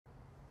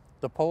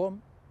The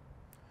poem,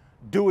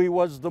 Dewey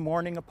was the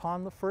morning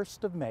upon the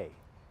 1st of May,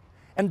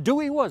 and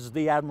Dewey was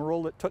the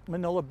admiral that took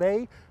Manila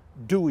Bay.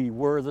 Dewey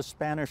were the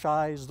Spanish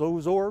eyes,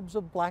 those orbs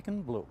of black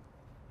and blue.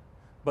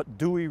 But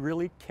do we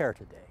really care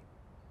today?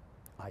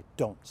 I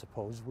don't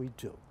suppose we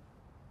do.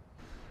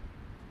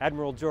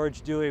 Admiral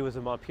George Dewey was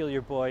a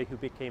Montpelier boy who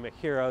became a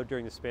hero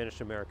during the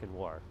Spanish-American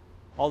War.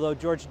 Although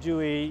George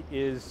Dewey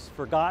is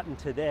forgotten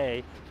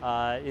today,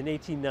 in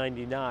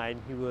 1899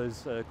 he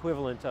was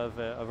equivalent of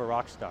a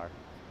rock star.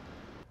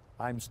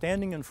 I'm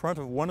standing in front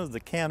of one of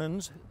the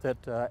cannons that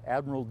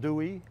Admiral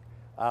Dewey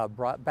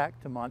brought back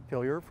to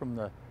Montpelier from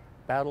the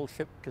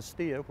battleship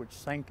Castilla, which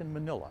sank in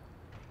Manila.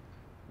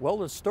 Well,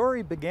 the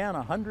story began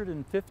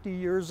 150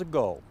 years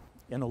ago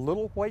in a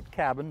little white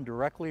cabin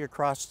directly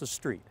across the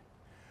street,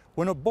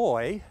 when a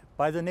boy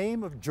by the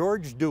name of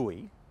George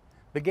Dewey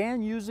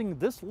began using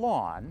this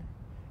lawn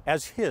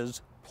as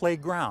his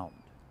playground.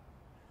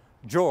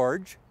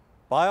 George,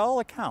 by all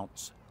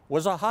accounts,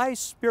 was a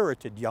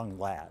high-spirited young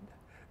lad.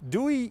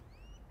 Dewey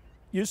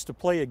used to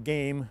play a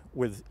game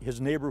with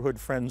his neighborhood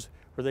friends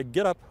where they'd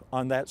get up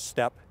on that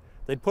step,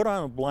 they'd put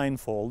on a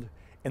blindfold,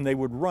 and they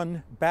would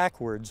run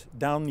backwards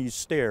down these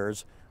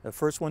stairs. The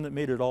first one that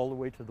made it all the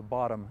way to the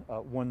bottom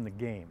won the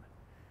game.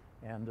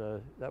 And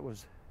that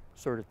was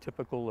sort of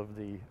typical of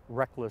the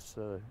reckless,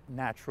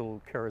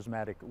 natural,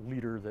 charismatic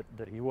leader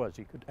that he was.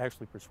 He could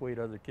actually persuade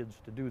other kids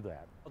to do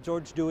that.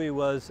 George Dewey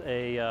was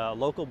a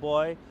local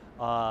boy,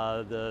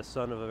 the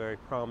son of a very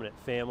prominent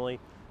family.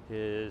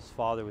 His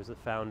father was the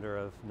founder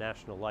of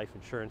National Life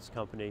Insurance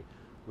Company,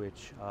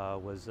 which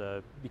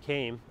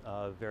became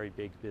a very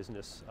big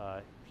business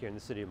here in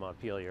the city of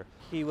Montpelier.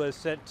 He was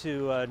sent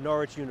to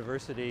Norwich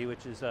University,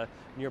 which is a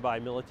nearby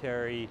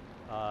military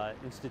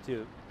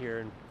institute here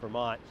in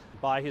Vermont,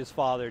 by his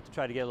father to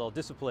try to get a little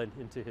discipline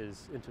into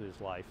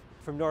his life.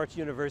 From Norwich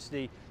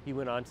University, he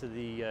went on to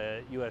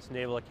the U.S.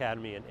 Naval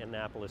Academy in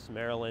Annapolis,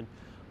 Maryland,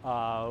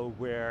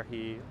 where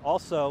he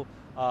also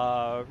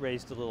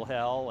raised a little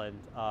hell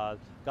and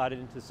got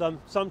into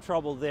some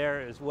trouble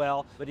there as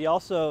well. But he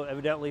also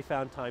evidently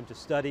found time to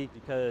study,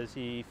 because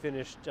he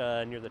finished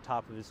near the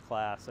top of his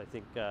class. I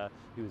think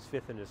he was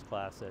 5th in his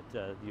class at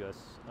the U.S.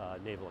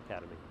 Naval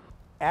Academy.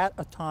 At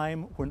a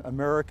time when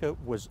America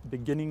was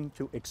beginning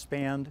to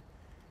expand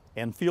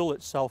and feel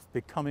itself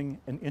becoming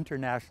an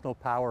international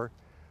power,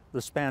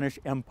 the Spanish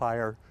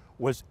Empire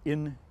was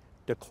in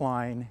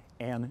decline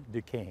and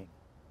decaying.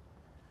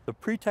 The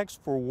pretext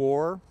for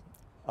war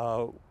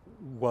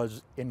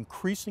was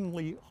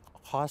increasingly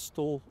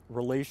hostile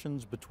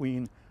relations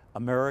between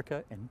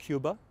America and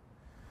Cuba.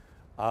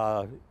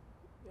 An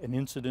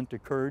incident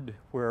occurred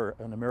where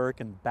an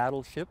American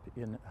battleship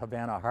in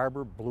Havana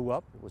Harbor blew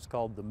up. It was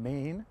called the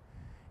Maine,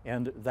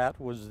 and that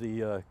was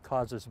the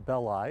casus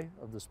belli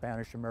of the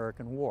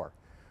Spanish-American War.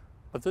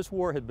 But this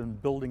war had been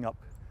building up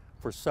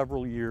for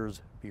several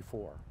years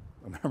before.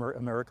 Remember,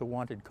 America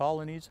wanted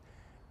colonies,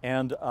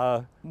 and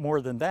more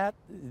than that,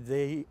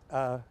 they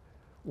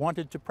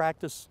wanted to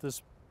practice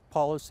this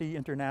policy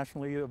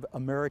internationally of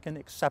American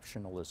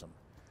exceptionalism,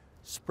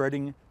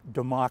 spreading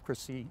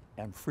democracy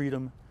and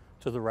freedom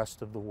to the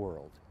rest of the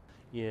world.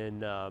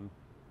 In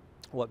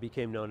what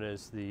became known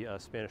as the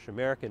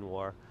Spanish-American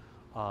War,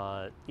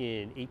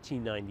 in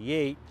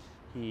 1898,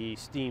 he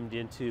steamed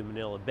into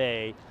Manila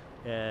Bay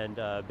and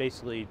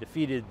basically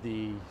defeated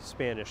the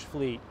Spanish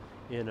fleet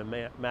in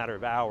a matter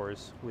of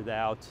hours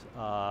without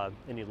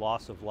any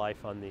loss of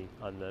life on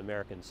the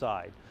American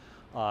side.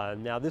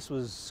 Now this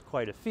was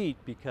quite a feat,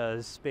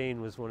 because Spain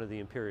was one of the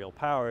imperial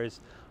powers.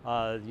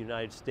 The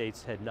United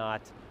States had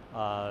not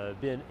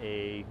been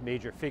a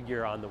major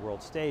figure on the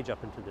world stage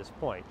up until this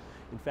point.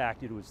 In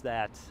fact, it was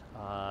that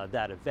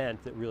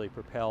event that really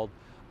propelled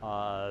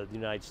the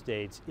United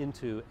States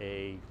into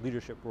a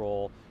leadership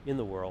role in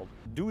the world.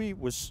 Dewey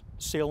was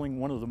sailing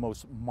one of the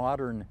most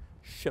modern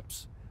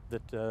ships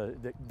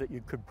that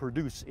you could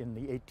produce in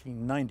the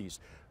 1890s.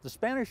 The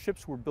Spanish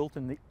ships were built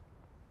in the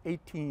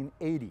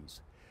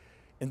 1880s,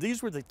 and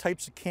these were the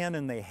types of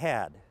cannon they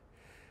had.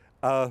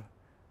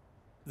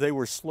 They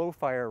were slow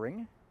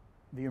firing.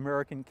 The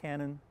American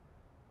cannon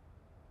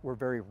were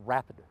very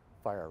rapid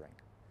firing.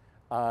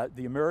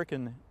 The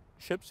American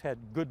ships had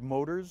good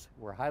motors,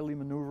 were highly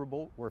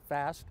maneuverable, were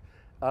fast.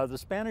 The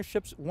Spanish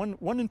ships,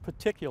 one in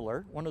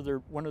particular, one of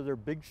their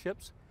big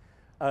ships,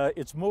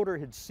 its motor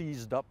had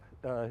seized up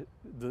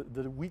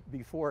the week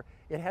before.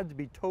 It had to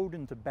be towed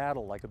into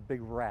battle like a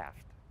big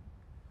raft.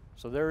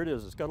 So there it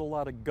is. It's got a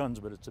lot of guns,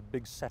 but it's a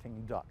big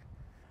setting duck.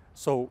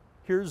 So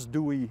here's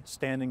Dewey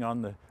standing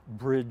on the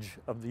bridge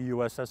of the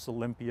USS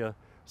Olympia,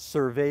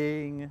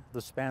 surveying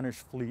the Spanish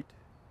fleet,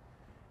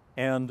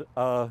 and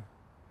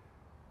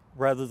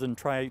rather than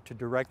try to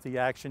direct the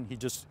action, he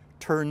just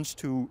turns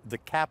to the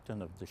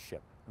captain of the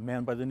ship, a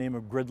man by the name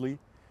of Gridley.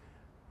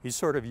 He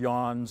sort of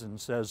yawns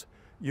and says,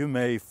 "You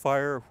may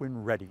fire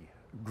when ready,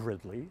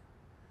 Gridley,"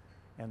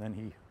 and then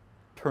he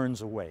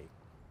turns away.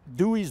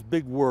 Dewey's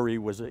big worry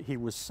was that he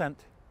was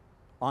sent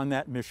on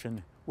that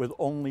mission with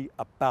only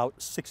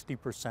about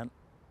 60%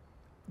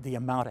 the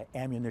amount of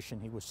ammunition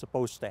he was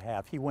supposed to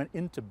have. He went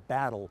into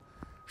battle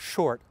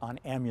short on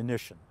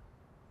ammunition.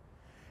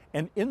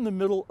 And in the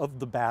middle of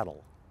the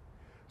battle,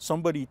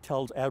 somebody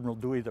tells Admiral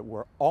Dewey that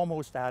we're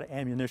almost out of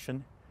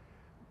ammunition.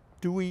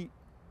 Dewey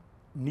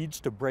needs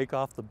to break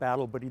off the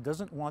battle, but he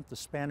doesn't want the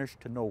Spanish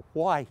to know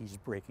why he's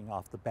breaking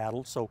off the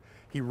battle. So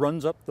he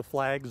runs up the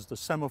flags, the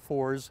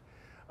semaphores,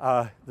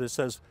 that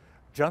says,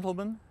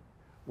 "Gentlemen,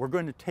 we're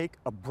going to take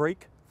a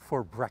break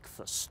for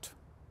breakfast."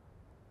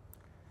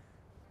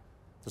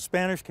 The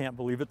Spanish can't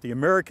believe it, the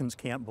Americans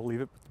can't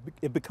believe it.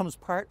 It becomes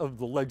part of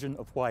the legend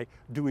of why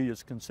Dewey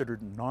is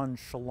considered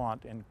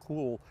nonchalant and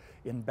cool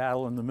in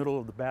battle. In the middle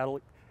of the battle,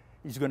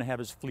 he's going to have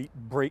his fleet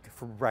break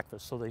for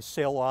breakfast. So they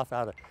sail off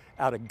out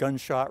of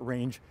gunshot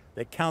range.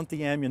 They count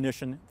the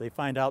ammunition. They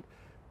find out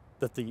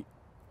that the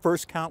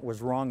first count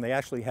was wrong. They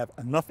actually have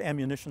enough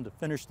ammunition to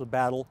finish the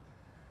battle.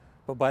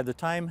 But by the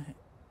time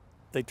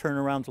they turn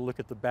around to look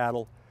at the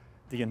battle,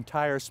 the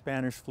entire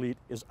Spanish fleet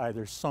is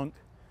either sunk,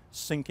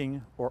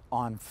 sinking, or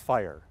on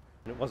fire.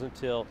 It wasn't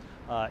until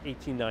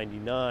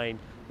 1899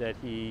 that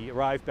he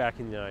arrived back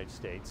in the United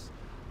States.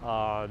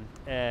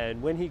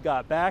 And when he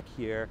got back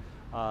here,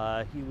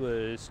 he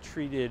was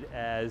treated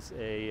as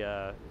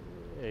a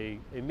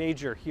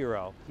major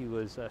hero. He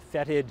was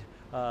feted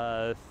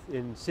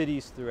in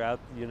cities throughout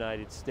the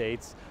United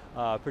States,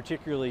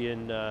 particularly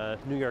in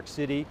New York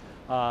City,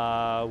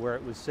 where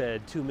it was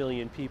said 2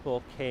 million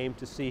people came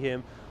to see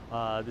him.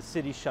 The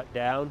city shut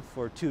down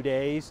for 2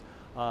 days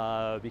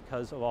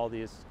because of all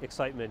the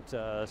excitement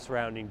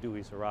surrounding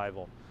Dewey's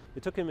arrival.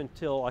 It took him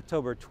until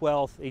October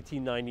 12th,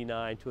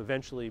 1899 to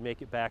eventually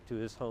make it back to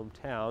his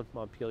hometown,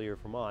 Montpelier,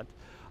 Vermont.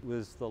 It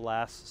was the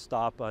last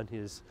stop on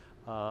his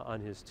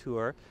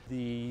tour.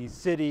 The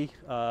city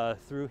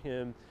threw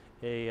him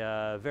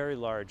a very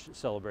large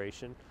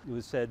celebration. It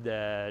was said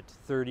that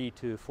 30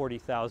 to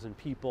 40,000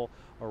 people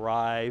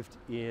arrived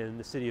in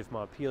the city of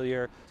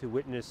Montpelier to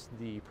witness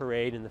the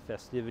parade and the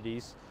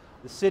festivities.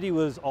 The city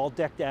was all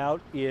decked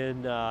out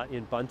in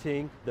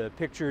bunting. The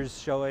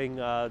pictures showing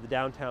the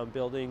downtown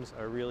buildings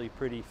are really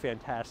pretty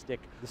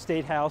fantastic. The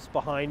State House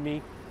behind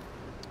me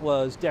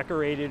was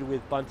decorated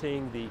with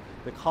bunting.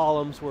 The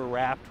columns were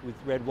wrapped with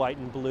red, white,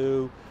 and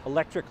blue.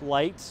 Electric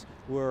lights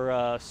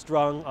were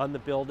strung on the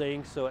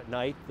building, so at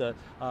night the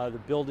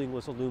building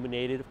was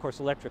illuminated. Of course,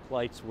 electric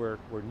lights were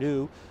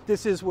new.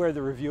 This is where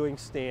the reviewing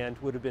stand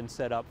would have been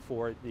set up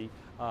for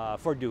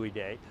Dewey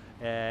Day,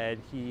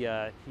 and he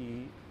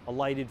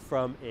alighted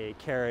from a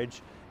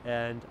carriage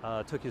and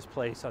took his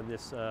place on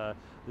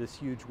this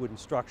huge wooden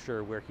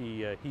structure where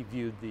he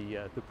viewed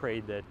the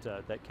parade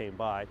that came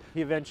by.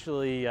 He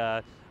eventually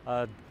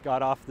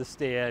got off the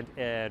stand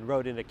and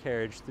rode in a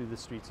carriage through the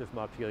streets of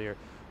Montpelier,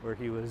 where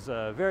he was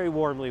very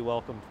warmly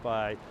welcomed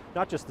by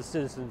not just the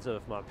citizens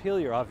of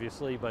Montpelier,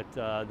 obviously, but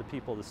the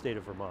people of the state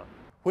of Vermont.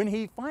 When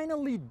he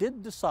finally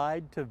did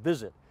decide to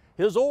visit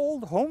his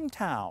old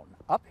hometown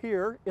up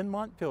here in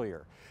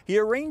Montpelier, he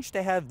arranged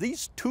to have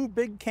these 2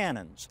 big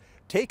cannons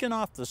taken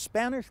off the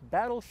Spanish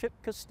battleship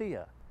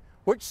Castilla,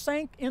 which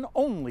sank in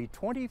only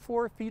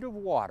 24 feet of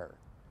water,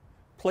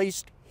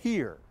 placed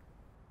here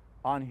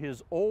on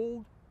his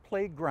old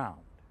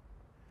playground,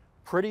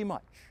 pretty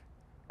much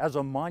as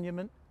a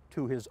monument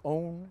to his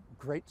own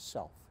great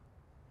self.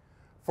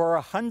 For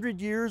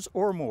 100 years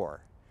or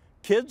more,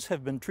 kids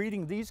have been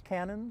treating these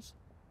cannons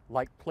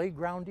like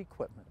playground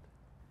equipment.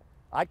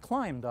 I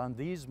climbed on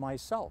these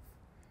myself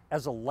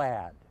as a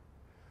lad,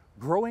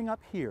 growing up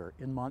here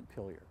in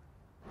Montpelier.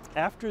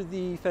 After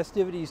the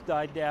festivities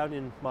died down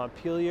in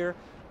Montpelier,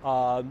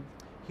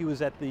 he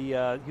was at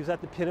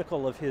the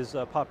pinnacle of his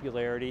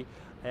popularity,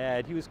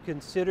 and he was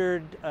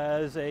considered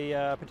as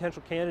a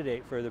potential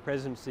candidate for the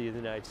presidency of the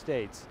United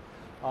States.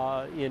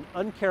 In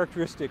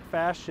uncharacteristic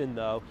fashion,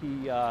 though,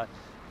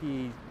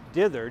 he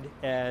dithered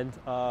and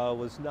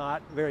was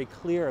not very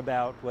clear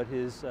about what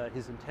his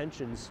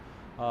intentions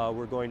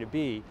were going to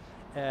be.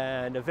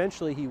 And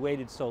eventually he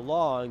waited so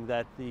long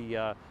that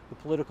the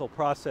political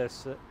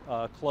process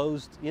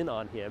closed in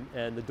on him,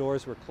 and the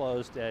doors were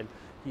closed, and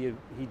he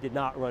did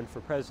not run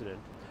for president.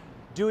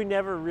 Dewey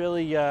never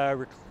really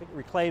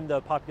reclaimed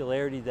the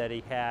popularity that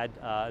he had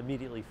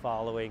immediately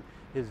following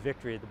his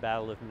victory at the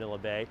Battle of Manila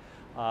Bay,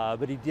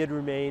 but he did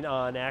remain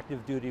on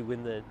active duty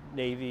with the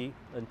Navy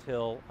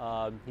until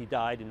he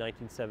died in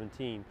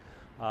 1917.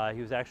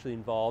 He was actually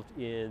involved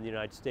in the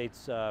United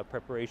States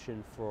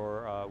preparation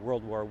for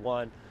World War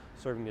I,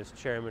 serving as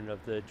chairman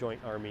of the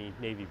Joint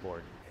Army-Navy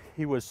Board.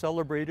 He was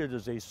celebrated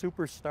as a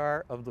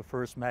superstar of the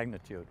first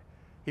magnitude.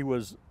 He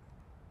was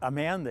a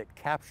man that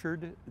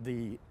captured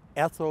the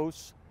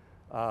ethos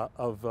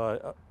of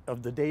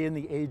the day and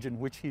the age in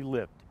which he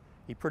lived.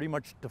 He pretty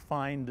much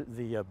defined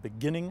the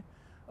beginning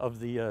of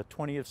the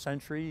 20th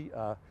century.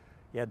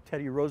 You had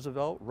Teddy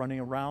Roosevelt running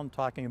around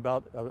talking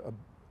about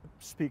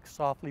speak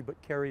softly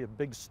but carry a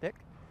big stick,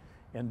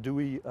 and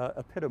Dewey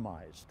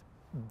epitomized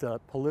the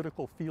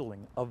political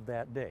feeling of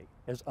that day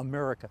as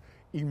America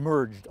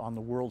emerged on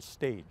the world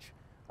stage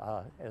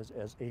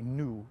as a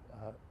new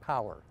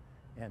power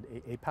and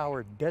a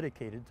power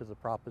dedicated to the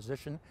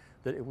proposition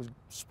that it would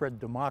spread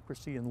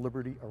democracy and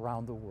liberty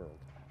around the world.